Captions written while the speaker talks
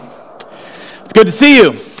It's good to see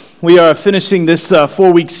you. We are finishing this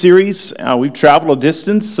 4-week series. We've traveled a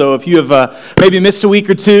distance, so if you have maybe missed a week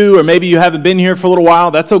or two, or maybe you haven't been here for a little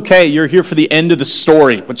while, that's okay. You're here for the end of the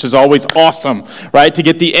story, which is always awesome, right, to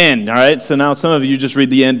get the end, all right? So now some of you just read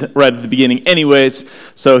the end right at the beginning anyways,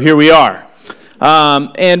 so here we are.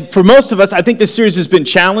 And for most of us, I think this series has been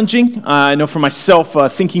challenging. I know for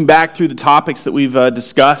myself, thinking back through the topics that we've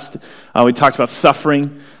discussed, we talked about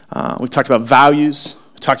suffering, we talked about values,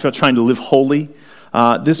 talked about trying to live holy.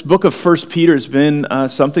 This book of 1 Peter has been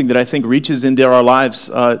something that I think reaches into our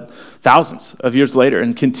lives thousands of years later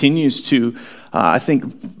and continues to, I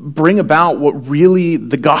think, bring about what really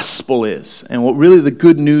the gospel is and what really the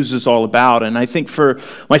good news is all about. And I think for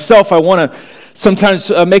myself, I want to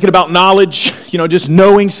sometimes make it about knowledge, just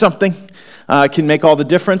knowing something. Can make all the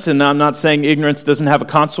difference, and I'm not saying ignorance doesn't have a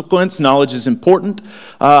consequence. Knowledge is important.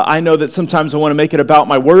 I know that sometimes I want to make it about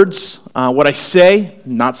my words, what I say.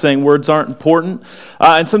 I'm not saying words aren't important.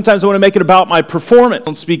 And sometimes I want to make it about my performance. I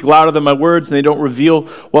don't speak louder than my words, and they don't reveal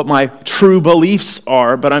what my true beliefs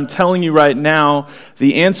are. But I'm telling you right now,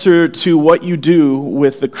 the answer to what you do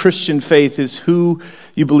with the Christian faith is who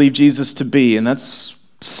you believe Jesus to be, and that's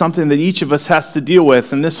something that each of us has to deal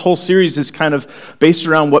with. And this whole series is kind of based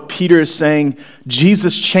around what Peter is saying.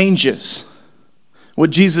 Jesus changes.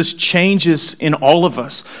 What Jesus changes in all of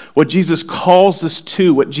us. What Jesus calls us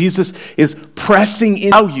to. What Jesus is pressing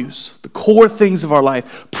in values, the core things of our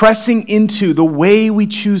life. Pressing into the way we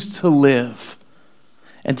choose to live.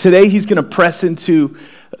 And today he's going to press into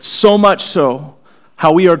so much so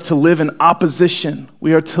how we are to live in opposition.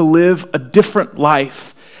 We are to live a different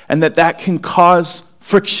life. And that can cause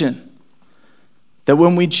friction, that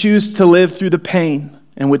when we choose to live through the pain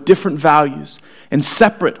and with different values and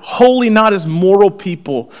separate, wholly not as moral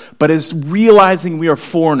people, but as realizing we are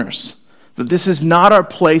foreigners, that this is not our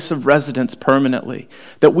place of residence permanently,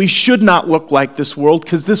 that we should not look like this world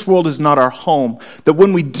because this world is not our home, that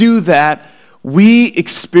when we do that, we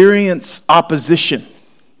experience opposition.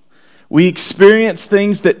 We experience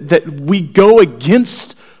things that we go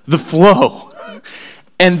against the flow.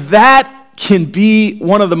 And that can be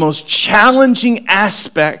one of the most challenging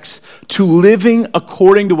aspects to living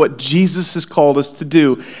according to what Jesus has called us to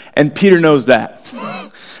do. And Peter knows that.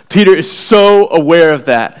 Peter is so aware of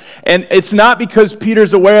that. And it's not because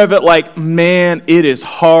Peter's aware of it like, man, it is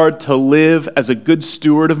hard to live as a good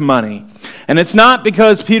steward of money. And it's not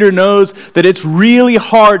because Peter knows that it's really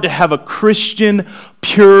hard to have a Christian,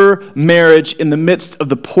 pure marriage in the midst of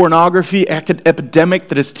the pornography epidemic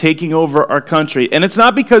that is taking over our country. And it's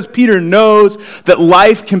not because Peter knows that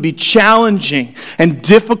life can be challenging and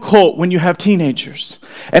difficult when you have teenagers.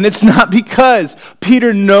 And it's not because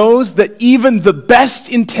Peter knows that even the best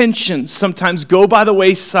intentions sometimes go by the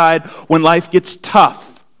wayside when life gets tough.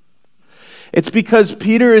 It's because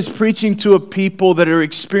Peter is preaching to a people that are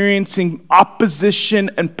experiencing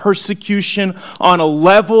opposition and persecution on a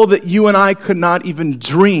level that you and I could not even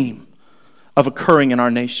dream of occurring in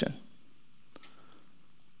our nation.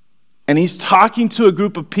 And he's talking to a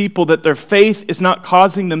group of people that their faith is not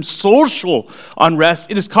causing them social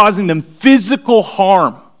unrest, it is causing them physical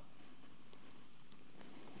harm.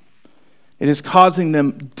 It is causing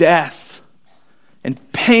them death and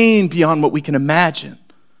pain beyond what we can imagine.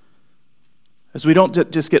 As we don't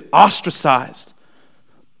just get ostracized,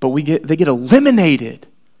 but they get eliminated,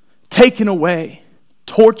 taken away,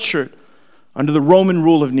 tortured under the Roman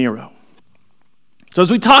rule of Nero. So as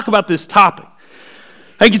we talk about this topic,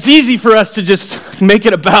 I think it's easy for us to just make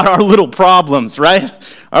it about our little problems, right?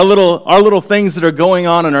 Our little things that are going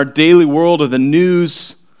on in our daily world, or the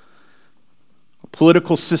news,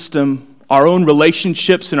 political system, our own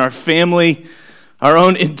relationships in our family, our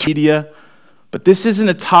own media. But this isn't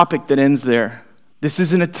a topic that ends there. This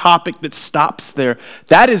isn't a topic that stops there.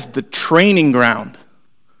 That is the training ground.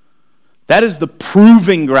 That is the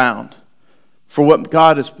proving ground for what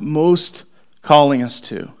God is most calling us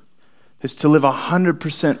to, is to live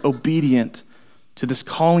 100% obedient to this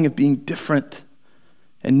calling of being different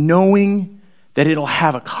and knowing that it'll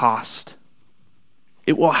have a cost.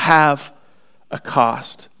 It will have a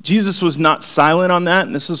cost. Jesus was not silent on that,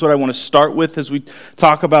 and this is what I want to start with as we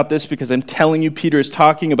talk about this, because I'm telling you, Peter is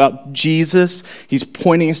talking about Jesus. He's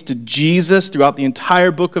pointing us to Jesus throughout the entire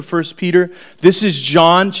book of 1 Peter. This is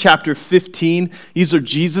John chapter 15. These are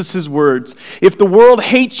Jesus' words. If the world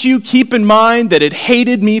hates you, keep in mind that it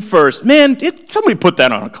hated me first. Man, somebody put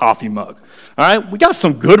that on a coffee mug. All right, we got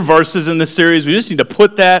some good verses in this series. We just need to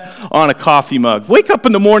put that on a coffee mug. Wake up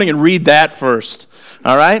in the morning and read that first.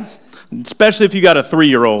 All right? Especially if you got a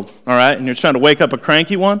 3-year-old, all right, and you're trying to wake up a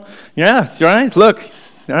cranky one. Yeah, right? Look,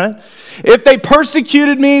 all right? If they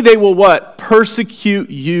persecuted me, they will what? Persecute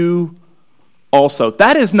you also.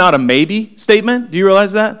 That is not a maybe statement. Do you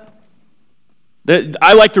realize that?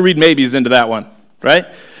 I like to read maybes into that one, right?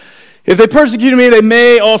 If they persecuted me, they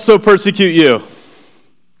may also persecute you.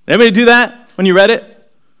 Anybody do that when you read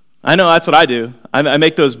it? I know that's what I do. I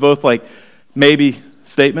make those both like maybe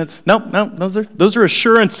statements. No, those are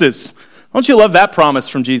assurances. Don't you love that promise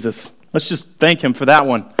from Jesus? Let's just thank him for that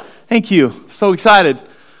one. Thank you. So excited.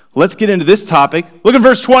 Let's get into this topic. Look at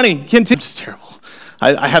verse 20. It's terrible.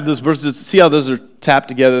 I have those verses. See how those are tapped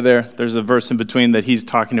together there? There's a verse in between that he's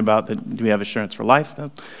talking about that do we have assurance for life?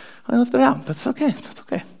 I left it out. That's okay.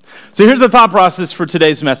 So here's the thought process for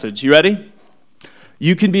today's message. You ready?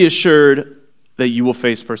 You can be assured that you will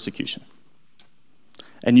face persecution.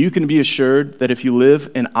 And you can be assured that if you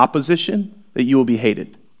live in opposition, that you will be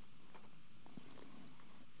hated.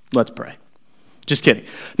 Let's pray. Just kidding.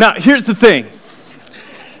 Now, here's the thing.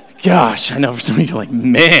 Gosh, I know for some of you, you're like,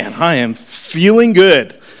 man, I am feeling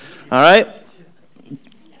good. All right?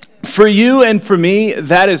 For you and for me,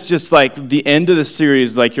 that is just like the end of the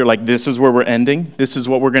series. Like, you're like, this is where we're ending. This is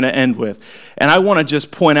what we're going to end with. And I want to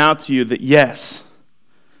just point out to you that, yes,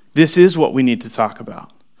 this is what we need to talk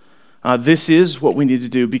about. This is what we need to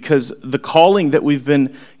do because the calling that we've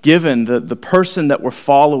been given, the person that we're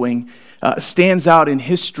following, stands out in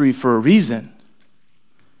history for a reason.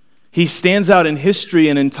 He stands out in history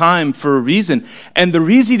and in time for a reason. And the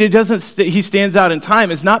reason he stands out in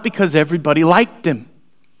time is not because everybody liked him.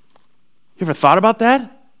 You ever thought about that?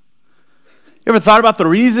 You ever thought about the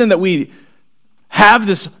reason that we have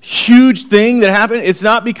this huge thing that happened? It's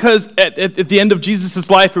not because at the end of Jesus'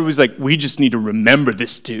 life, it was like, we just need to remember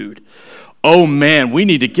this dude. Oh man, we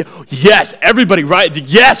need to get, yes, everybody, right?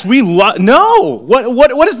 Yes, no.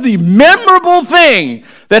 What is the memorable thing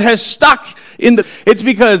that has stuck it's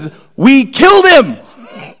because we killed him.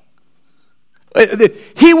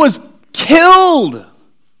 He was killed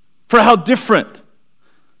for how different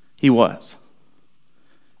he was.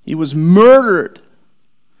 He was murdered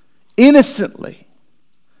innocently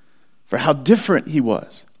for how different he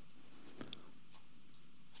was.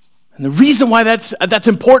 And the reason why that's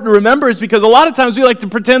important to remember is because a lot of times we like to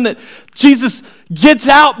pretend that Jesus gets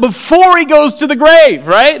out before he goes to the grave,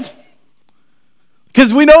 right?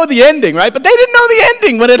 Because we know the ending, right? But they didn't know the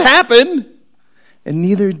ending when it happened. And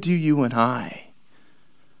neither do you and I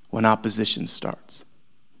when opposition starts.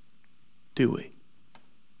 Do we?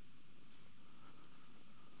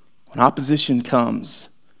 When opposition comes,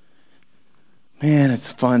 man,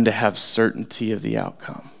 it's fun to have certainty of the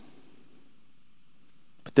outcome.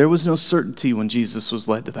 But there was no certainty when Jesus was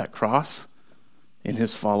led to that cross in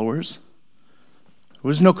his followers. There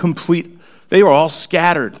was no complete, they were all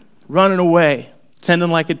scattered, running away,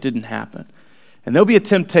 pretending like it didn't happen. And there'll be a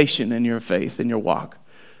temptation in your faith, in your walk,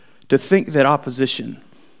 to think that opposition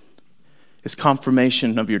is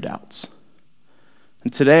confirmation of your doubts.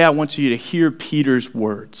 And today I want you to hear Peter's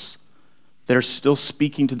words that are still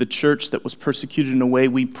speaking to the church that was persecuted in a way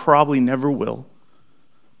we probably never will,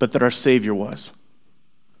 but that our Savior was.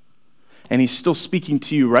 And he's still speaking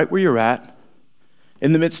to you right where you're at,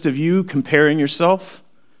 in the midst of you comparing yourself,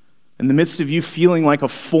 in the midst of you feeling like a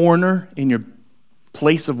foreigner in your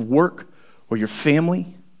place of work or your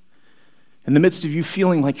family, in the midst of you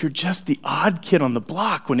feeling like you're just the odd kid on the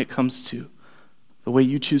block when it comes to the way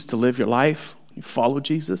you choose to live your life, you follow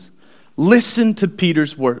Jesus. Listen to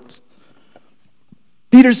Peter's words.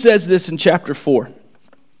 Peter says this in chapter 4.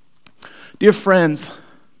 Dear friends,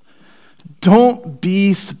 don't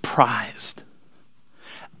be surprised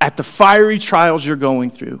at the fiery trials you're going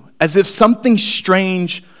through, as if something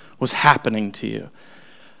strange was happening to you.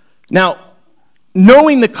 Now,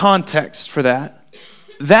 knowing the context for that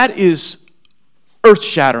is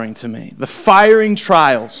earth-shattering to me. The firing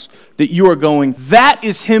trials that you are going, that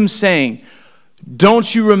is him saying,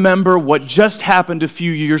 don't you remember what just happened a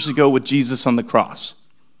few years ago with Jesus on the cross?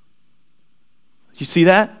 You see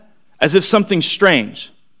that? As if something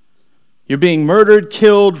strange. You're being murdered,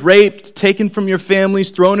 killed, raped, taken from your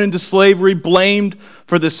families, thrown into slavery, blamed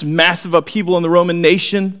for this massive upheaval in the Roman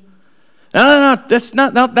nation. No, that's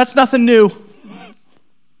nothing new.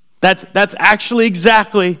 That's actually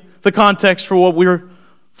exactly the context for what we're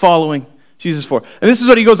following Jesus for. And this is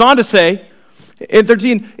what he goes on to say in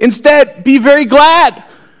 13. Instead, be very glad,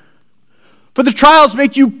 for the trials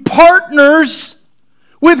make you partners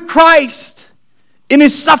with Christ in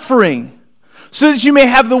his suffering, so that you may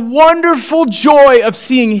have the wonderful joy of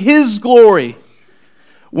seeing his glory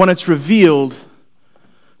when it's revealed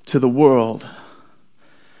to the world.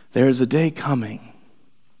 There is a day coming.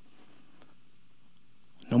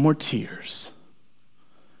 No more tears.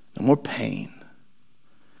 No more pain.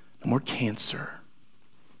 No more cancer.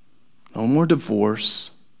 No more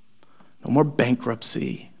divorce. No more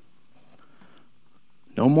bankruptcy.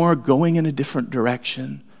 No more going in a different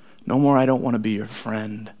direction. No more, I don't want to be your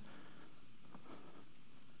friend.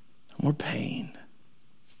 No more pain.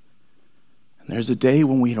 And there's a day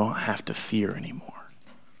when we don't have to fear anymore.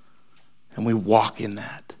 And we walk in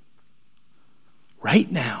that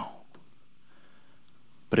right now.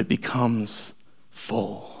 But it becomes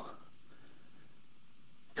full,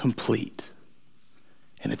 complete,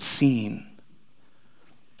 and it's seen.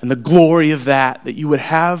 And the glory of that you would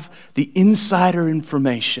have the insider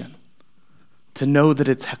information to know that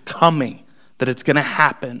it's coming, that it's going to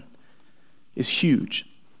happen, is huge.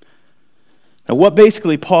 Now, what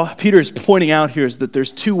basically Peter is pointing out here is that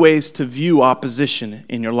there's two ways to view opposition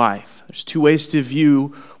in your life. There's two ways to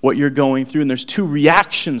view what you're going through, and there's two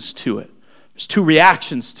reactions to it.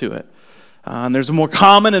 And there's a more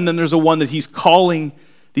common, and then there's a one that he's calling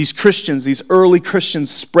these Christians, these early Christians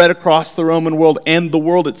spread across the Roman world and the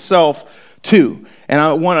world itself to. And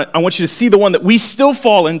I want you to see the one that we still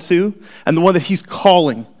fall into and the one that he's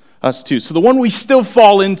calling us to. So the one we still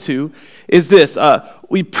fall into is this.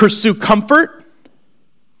 We pursue comfort.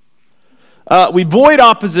 We avoid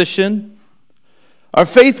opposition. Our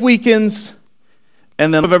faith weakens.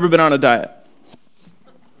 And then I've ever been on a diet.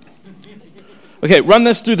 Okay, run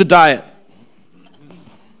this through the diet.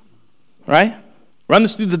 Right? Run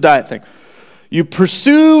this through the diet thing. You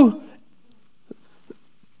pursue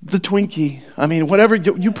the Twinkie. I mean, whatever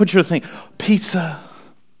you put your thing. Pizza,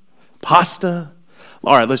 pasta.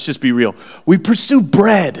 All right, let's just be real. We pursue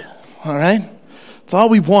bread, all right? It's all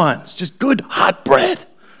we want. It's just good, hot bread,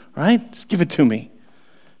 right? Just give it to me.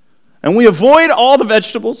 And we avoid all the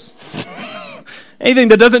vegetables. Anything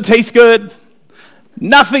that doesn't taste good.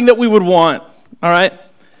 Nothing that we would want, all right?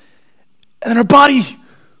 And then our body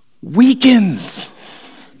weakens.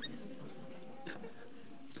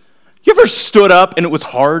 You ever stood up and it was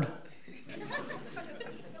hard?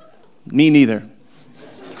 Me neither.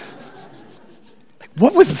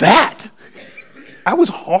 What was that? That was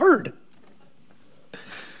hard.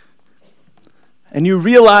 And you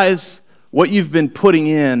realize what you've been putting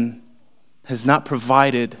in has not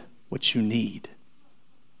provided what you need.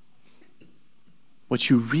 What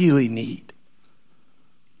you really need.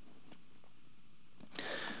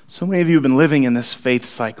 So many of you have been living in this faith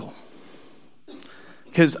cycle.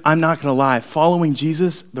 Because I'm not going to lie, following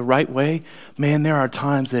Jesus the right way, man, there are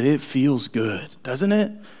times that it feels good, doesn't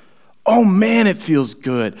it? Oh man, it feels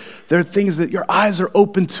good. There are things that your eyes are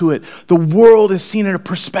open to it. The world is seen in a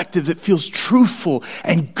perspective that feels truthful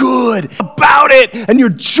and good about it. And you're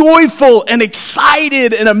joyful and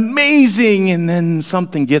excited and amazing. And then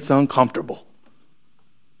something gets uncomfortable.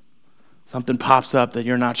 Something pops up that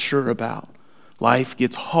you're not sure about. Life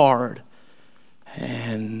gets hard.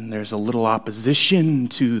 And there's a little opposition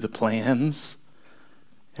to the plans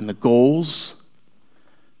and the goals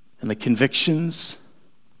and the convictions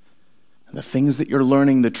and the things that you're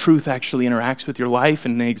learning. The truth actually interacts with your life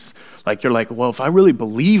and makes, like, you're like, well, if I really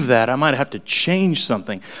believe that, I might have to change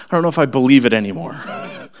something. I don't know if I believe it anymore.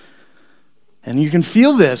 And you can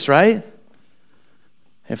feel this, right?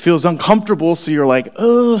 It feels uncomfortable, so you're like,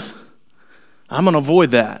 I'm going to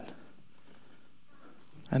avoid that.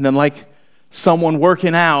 And then like someone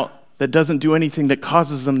working out that doesn't do anything that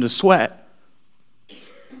causes them to sweat,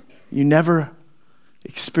 you never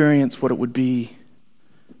experience what it would be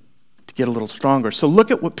to get a little stronger. So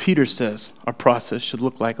look at what Peter says our process should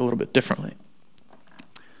look like a little bit differently.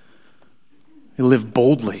 You live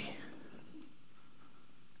boldly.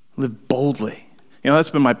 Live boldly. You know, that's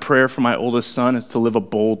been my prayer for my oldest son, is to live a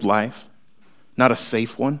bold life, not a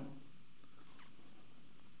safe one.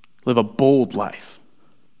 Live a bold life.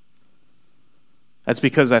 That's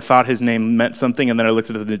because I thought his name meant something, and then I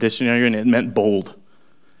looked at the dictionary and it meant bold.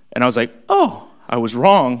 And I was like, oh, I was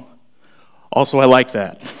wrong. Also, I like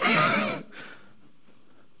that.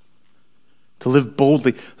 To live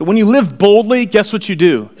boldly. But when you live boldly, guess what you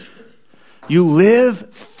do? You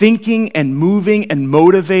live thinking and moving and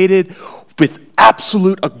motivated with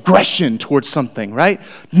absolute aggression towards something, right?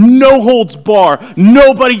 No holds bar.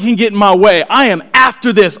 Nobody can get in my way. I am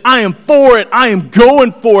after this. I am for it. I am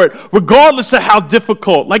going for it, regardless of how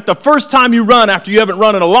difficult. Like the first time you run after you haven't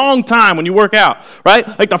run in a long time when you work out, right?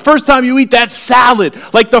 Like the first time you eat that salad.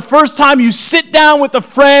 Like the first time you sit down with a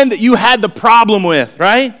friend that you had the problem with,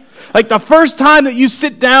 right? Like the first time that you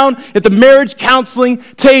sit down at the marriage counseling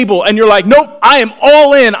table and you're like, nope, I am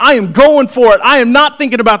all in. I am going for it. I am not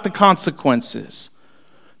thinking about the consequences.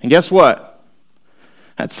 And guess what?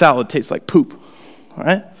 That salad tastes like poop, all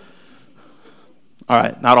right? All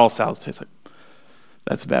right, not all salads taste like,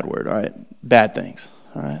 that's a bad word, all right? Bad things,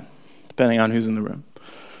 all right? Depending on who's in the room.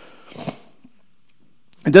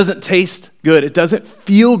 It doesn't taste good. It doesn't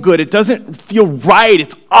feel good. It doesn't feel right.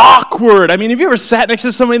 It's awkward. I mean, have you ever sat next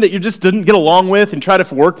to somebody that you just didn't get along with and try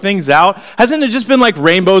to work things out? Hasn't it just been like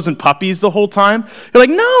rainbows and puppies the whole time? You're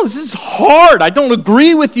like, no, this is hard. I don't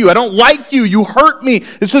agree with you. I don't like you. You hurt me.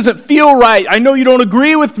 This doesn't feel right. I know you don't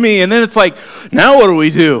agree with me. And then it's like, now what do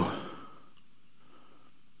we do?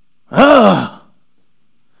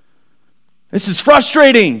 This is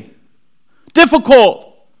frustrating, difficult.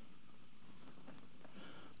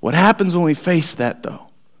 What happens when we face that, though?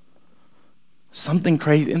 Something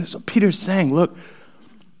crazy. And that's what Peter's saying. Look,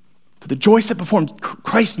 for the joy set before him,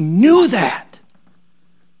 Christ knew that.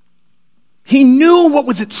 He knew what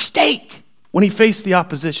was at stake when he faced the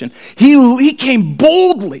opposition. He came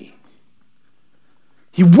boldly.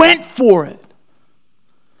 He went for it.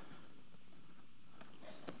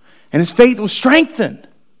 And his faith was strengthened.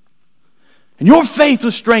 And your faith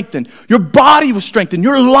was strengthened. Your body was strengthened.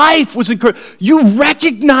 Your life was encouraged. You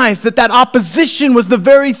recognized that opposition was the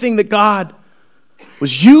very thing that God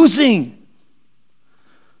was using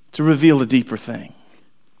to reveal a deeper thing,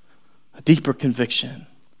 a deeper conviction,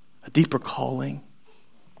 a deeper calling.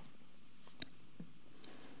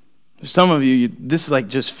 For some of you, this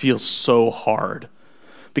just feels so hard.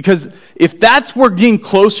 Because if that's where getting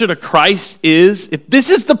closer to Christ is, if this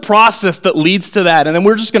is the process that leads to that, and then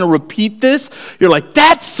we're just going to repeat this, you're like,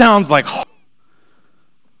 that sounds like hard.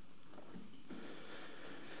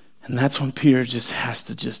 And that's when Peter just has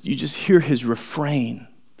to you just hear his refrain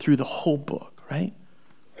through the whole book, right?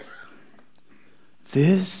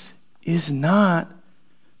 This is not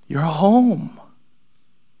your home.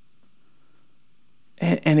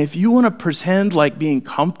 And if you want to pretend like being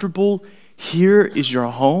comfortable here is your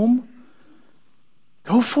home,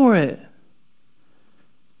 go for it.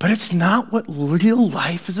 But it's not what real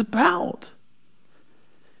life is about.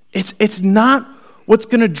 It's not what's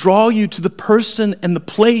going to draw you to the person and the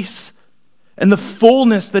place and the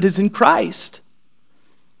fullness that is in Christ.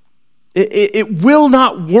 It will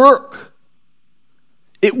not work.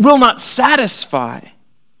 It will not satisfy.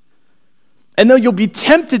 And though you'll be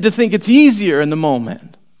tempted to think it's easier in the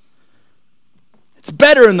moment, it's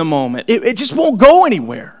better in the moment, it just won't go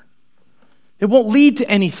anywhere. It won't lead to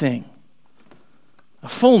anything. A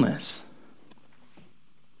fullness.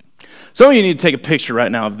 Some of you need to take a picture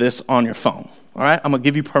right now of this on your phone. All right? I'm going to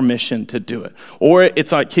give you permission to do it. Or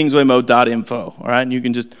it's on kingswaymode.info. All right? And you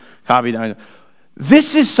can just copy down.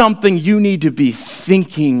 This is something you need to be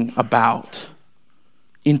thinking about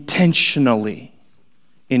intentionally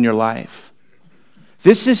in your life.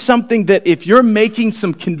 This is something that if you're making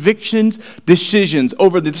some decisions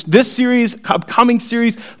over this series, upcoming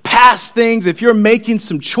series, past things, if you're making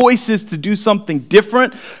some choices to do something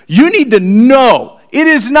different, you need to know it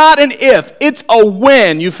is not an if, it's a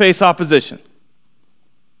when you face opposition.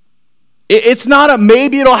 It's not a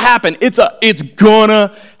maybe it'll happen, it's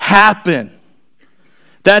gonna happen.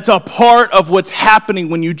 That's a part of what's happening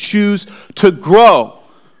when you choose to grow,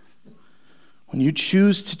 when you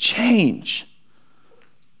choose to change.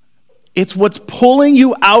 It's what's pulling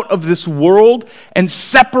you out of this world and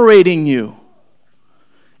separating you.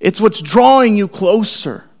 It's what's drawing you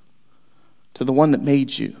closer to the one that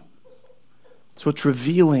made you. It's what's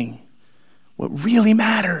revealing what really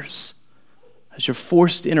matters as you're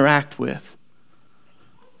forced to interact with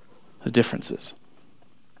the differences.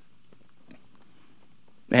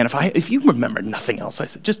 Man, if you remember nothing else I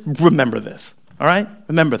said, just remember this, all right?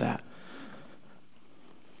 Remember that.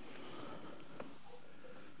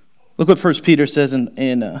 Look what 1 Peter says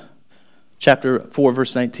in chapter 4,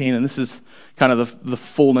 verse 19, and this is kind of the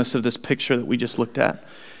fullness of this picture that we just looked at.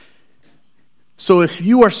 So if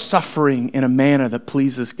you are suffering in a manner that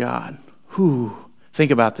pleases God, think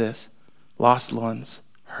about this, lost ones,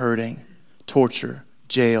 hurting, torture,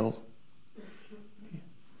 jail.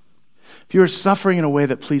 If you are suffering in a way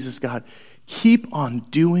that pleases God, keep on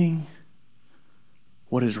doing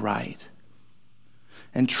what is right.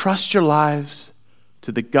 And trust your lives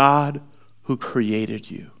to the God who created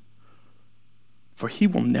you. For he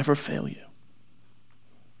will never fail you.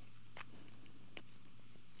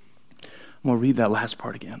 I'm going to read that last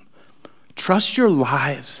part again. Trust your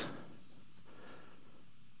lives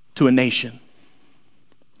to a nation.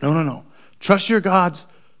 No. Trust your gods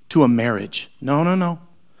to a marriage. No.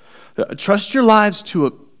 Trust your lives to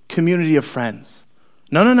a community of friends.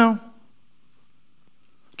 No.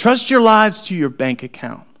 Trust your lives to your bank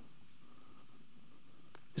account.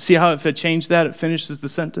 See how if I change that, it finishes the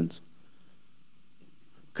sentence?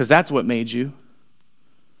 Because that's what made you.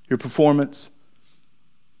 Your performance,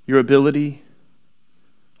 your ability,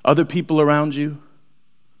 other people around you.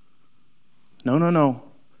 No.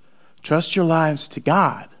 Trust your lives to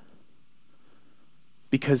God.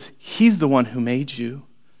 because he's the one who made you,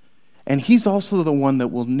 and he's also the one that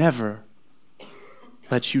will never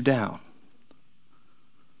let you down.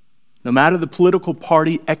 No matter the political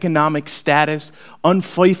party, economic status,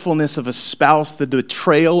 unfaithfulness of a spouse, the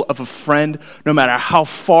betrayal of a friend, no matter how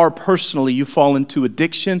far personally you fall into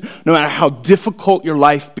addiction, no matter how difficult your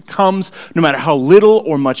life becomes, no matter how little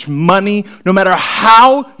or much money, no matter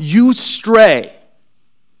how you stray,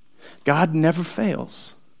 God never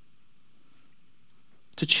fails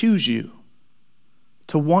to choose you,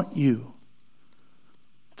 to want you,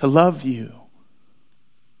 to love you.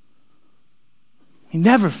 He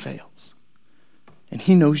never fails. And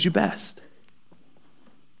he knows you best.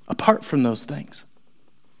 Apart from those things.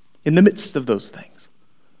 In the midst of those things.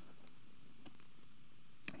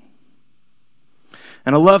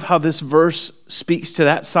 And I love how this verse speaks to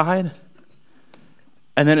that side.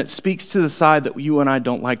 And then it speaks to the side that you and I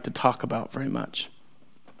don't like to talk about very much.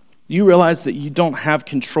 You realize that you don't have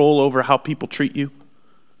control over how people treat you?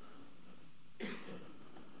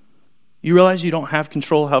 You realize you don't have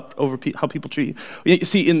control over how people treat you? You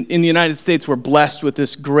see, in the United States, we're blessed with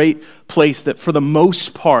this great place that for the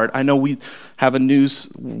most part, I know we have a news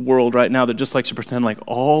world right now that just likes to pretend like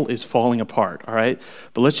all is falling apart, all right?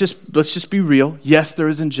 But let's just be real. Yes, there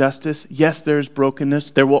is injustice. Yes, there is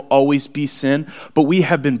brokenness. There will always be sin. But we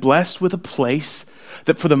have been blessed with a place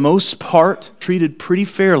that for the most part treated pretty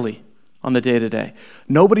fairly on the day-to-day.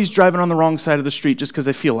 Nobody's driving on the wrong side of the street just because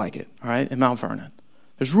they feel like it, all right, in Mount Vernon.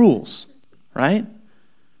 There's rules. Right?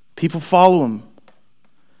 People follow him.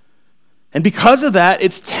 And because of that,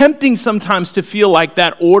 it's tempting sometimes to feel like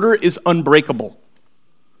that order is unbreakable.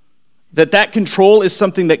 That control is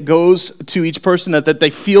something that goes to each person, that they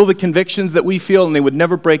feel the convictions that we feel and they would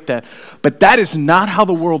never break that. But that is not how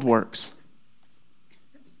the world works.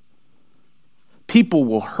 People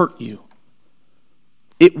will hurt you.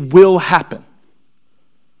 It will happen.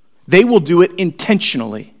 They will do it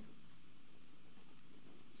intentionally.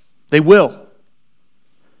 They will.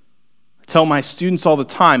 I tell my students all the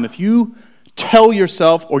time, if you tell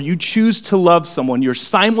yourself or you choose to love someone, you're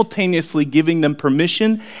simultaneously giving them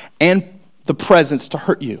permission and the presence to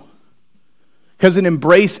hurt you. Because an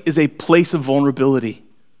embrace is a place of vulnerability.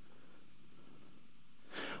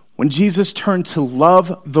 When Jesus turned to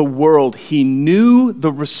love the world, he knew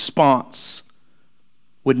the response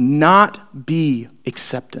would not be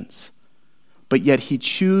acceptance. But yet he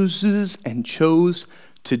chooses and chose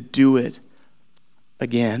to do it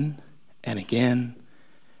again and again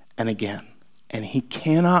and again. And he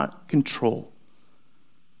cannot control,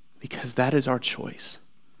 because that is our choice,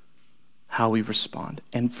 how we respond.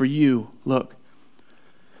 And for you, look,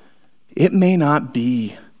 it may not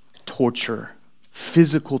be torture,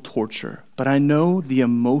 physical torture, but I know the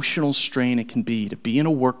emotional strain it can be to be in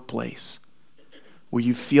a workplace where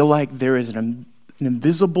you feel like there is an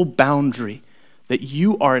invisible boundary that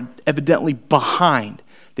you are evidently behind,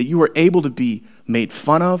 that you are able to be made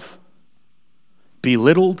fun of,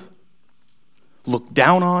 belittled, looked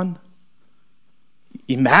down on,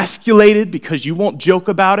 emasculated because you won't joke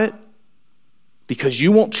about it, because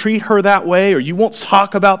you won't treat her that way, or you won't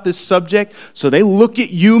talk about this subject. So they look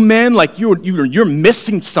at you, men, like you're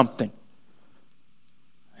missing something.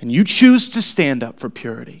 And you choose to stand up for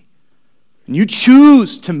purity. And you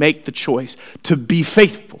choose to make the choice to be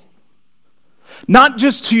faithful. Not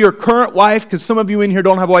just to your current wife, because some of you in here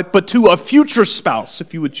don't have a wife, but to a future spouse,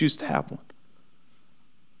 if you would choose to have one.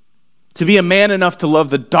 To be a man enough to love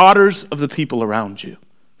the daughters of the people around you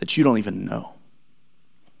that you don't even know.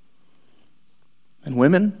 And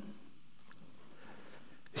women,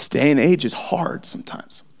 this day and age is hard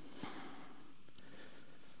sometimes.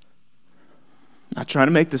 Not trying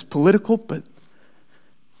to make this political, but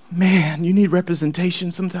man, you need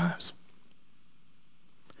representation sometimes.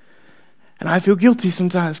 And I feel guilty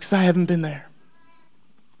sometimes because I haven't been there.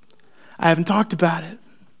 I haven't talked about it.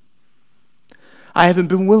 I haven't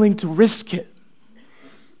been willing to risk it.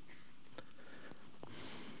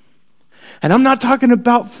 And I'm not talking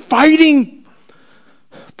about fighting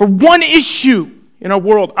for one issue in our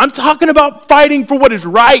world. I'm talking about fighting for what is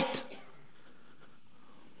right.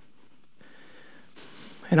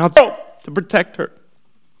 And I'll go to protect her.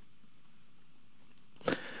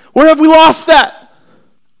 Where have we lost that?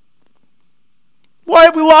 Why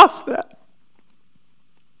have we lost that?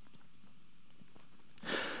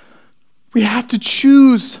 We have to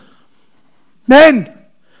choose, men,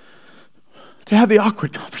 to have the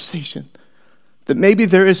awkward conversation that maybe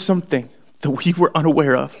there is something that we were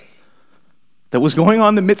unaware of that was going on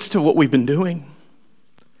in the midst of what we've been doing.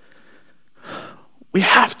 We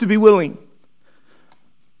have to be willing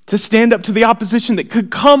to stand up to the opposition that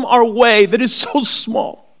could come our way that is so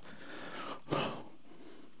small.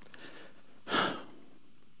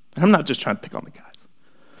 And I'm not just trying to pick on the guys.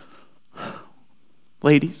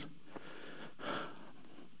 Ladies,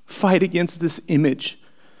 fight against this image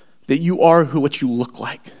that you are what you look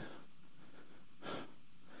like.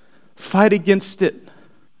 Fight against it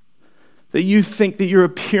that you think that your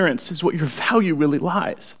appearance is what your value really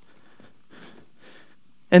lies.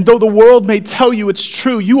 And though the world may tell you it's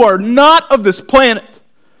true, you are not of this planet.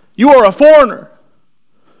 You are a foreigner.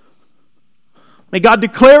 May God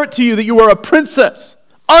declare it to you that you are a princess,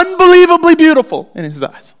 unbelievably beautiful in His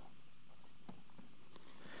eyes.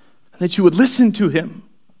 And that you would listen to Him.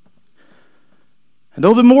 And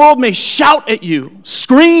though the world may shout at you,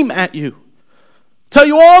 scream at you, tell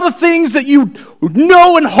you all the things that you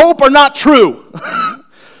know and hope are not true,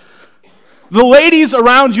 the ladies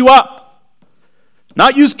around you up,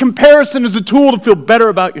 not use comparison as a tool to feel better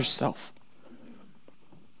about yourself.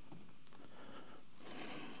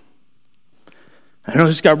 I know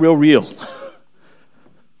this got real,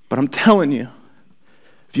 but I'm telling you,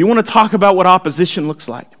 if you want to talk about what opposition looks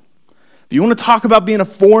like, if you want to talk about being a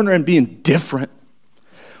foreigner and being different,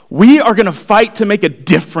 we are going to fight to make a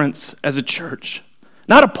difference as a church,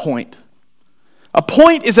 not a point. A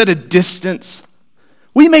point is at a distance.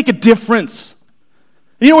 We make a difference.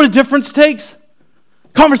 You know what a difference takes?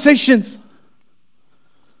 Conversations.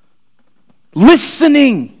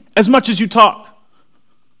 Listening as much as you talk.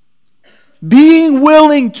 Being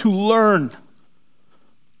willing to learn.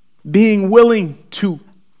 Being willing to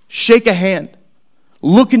shake a hand.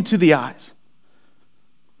 Look into the eyes.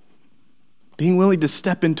 Being willing to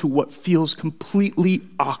step into what feels completely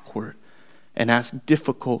awkward and ask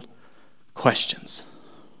difficult questions.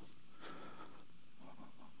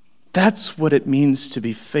 That's what it means to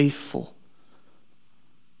be faithful.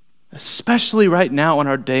 Especially right now in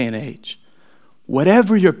our day and age.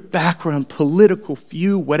 Whatever your background, political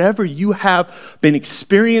view, whatever you have been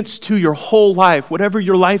experienced to your whole life, whatever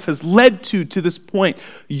your life has led to this point,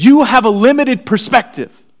 you have a limited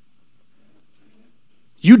perspective.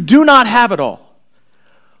 You do not have it all.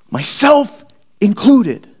 Myself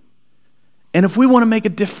included. And if we want to make a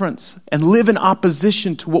difference and live in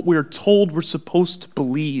opposition to what we're told we're supposed to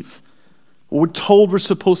believe, what we're told we're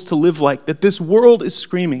supposed to live like, that this world is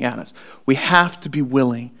screaming at us, we have to be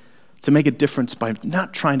willing to make a difference by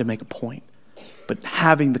not trying to make a point, but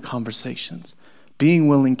having the conversations, being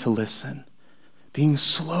willing to listen, being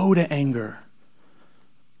slow to anger,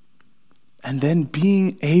 and then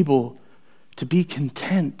being able to be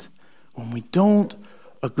content when we don't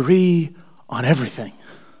agree on everything.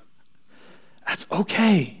 That's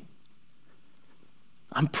okay.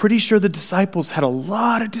 I'm pretty sure the disciples had a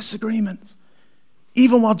lot of disagreements,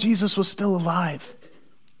 even while Jesus was still alive.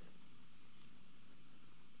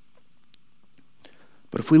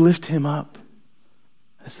 But if we lift Him up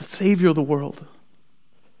as the Savior of the world,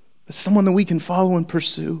 as someone that we can follow and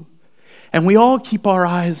pursue, and we all keep our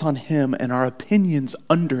eyes on Him and our opinions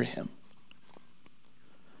under Him,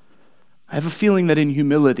 I have a feeling that in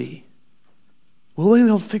humility, we'll be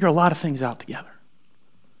able to figure a lot of things out together.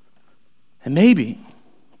 And maybe,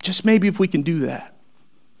 just maybe if we can do that,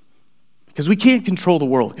 because we can't control the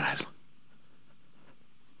world, guys,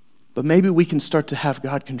 but maybe we can start to have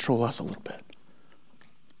God control us a little bit.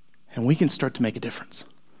 And we can start to make a difference.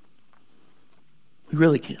 We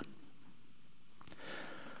really can. I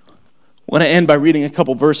want to end by reading a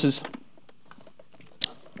couple verses,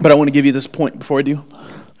 but I want to give you this point before I do.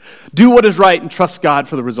 Do what is right and trust God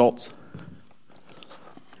for the results.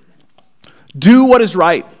 Do what is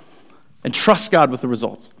right and trust God with the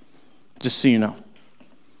results. Just so you know.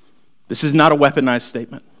 This is not a weaponized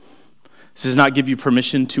statement. This does not give you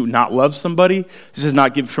permission to not love somebody. This does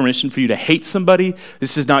not give permission for you to hate somebody.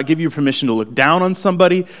 This does not give you permission to look down on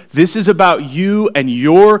somebody. This is about you and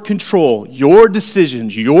your control, your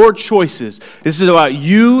decisions, your choices. This is about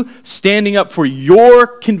you standing up for your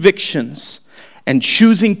convictions and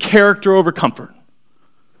choosing character over comfort.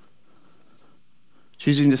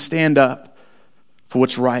 Choosing to stand up for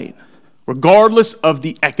what's right. Regardless of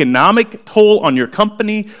the economic toll on your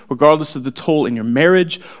company, regardless of the toll in your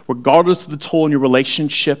marriage, regardless of the toll in your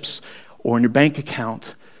relationships or in your bank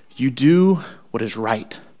account, you do what is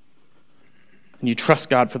right. And you trust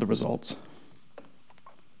God for the results.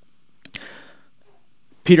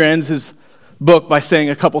 Peter ends his book by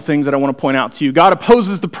saying a couple things that I want to point out to you. God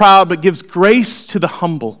opposes the proud but gives grace to the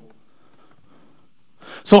humble.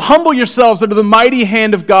 So humble yourselves under the mighty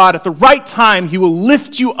hand of God. At the right time, He will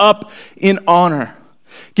lift you up in honor.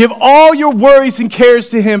 Give all your worries and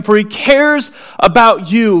cares to Him, for He cares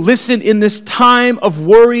about you. Listen, in this time of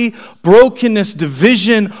worry, brokenness,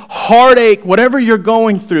 division, heartache, whatever you're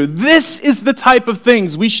going through, this is the type of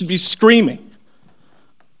things we should be screaming.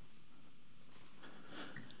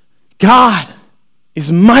 God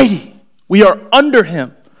is mighty. We are under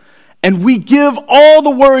him. And we give all the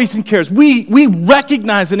worries and cares. We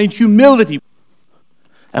recognize it in humility.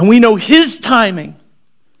 And we know his timing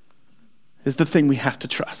is the thing we have to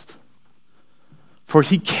trust. For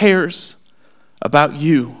he cares about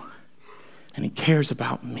you, and he cares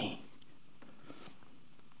about me.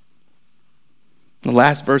 The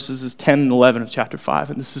last verses is 10 and 11 of chapter 5,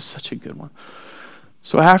 and this is such a good one.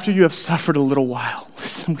 So after you have suffered a little while,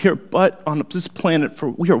 listen, we are but on this planet for,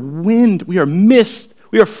 we are wind, we are mist,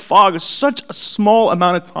 we are fog, it's such a small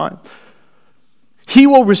amount of time. He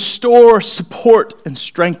will restore, support, and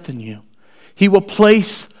strengthen you. He will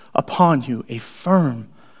place upon you a firm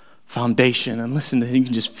foundation. And listen, you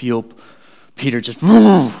can just feel Peter just,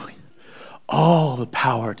 all the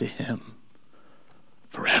power to him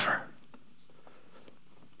forever.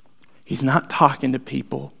 He's not talking to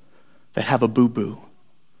people that have a boo-boo.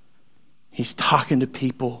 He's talking to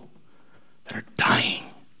people that are dying,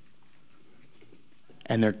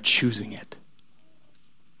 and they're choosing it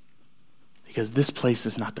because this place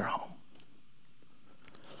is not their home.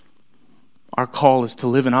 Our call is to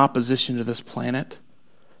live in opposition to this planet,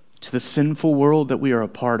 to the sinful world that we are a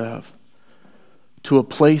part of, to a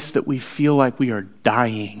place that we feel like we are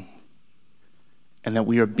dying and that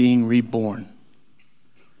we are being reborn.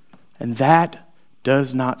 And that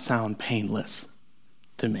does not sound painless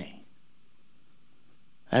to me.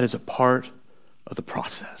 That is a part of the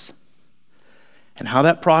process. And how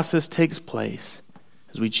that process takes place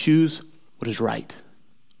is we choose what is right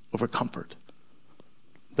over comfort,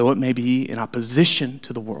 though it may be in opposition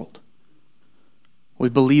to the world. We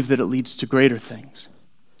believe that it leads to greater things,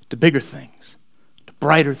 to bigger things, to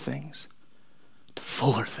brighter things, to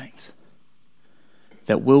fuller things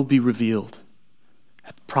that will be revealed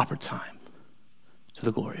at the proper time to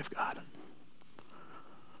the glory of God.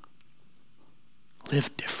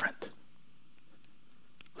 Live different.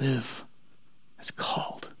 Live as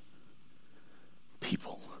called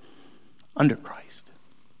people under Christ.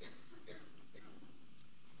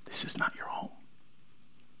 This is not your home.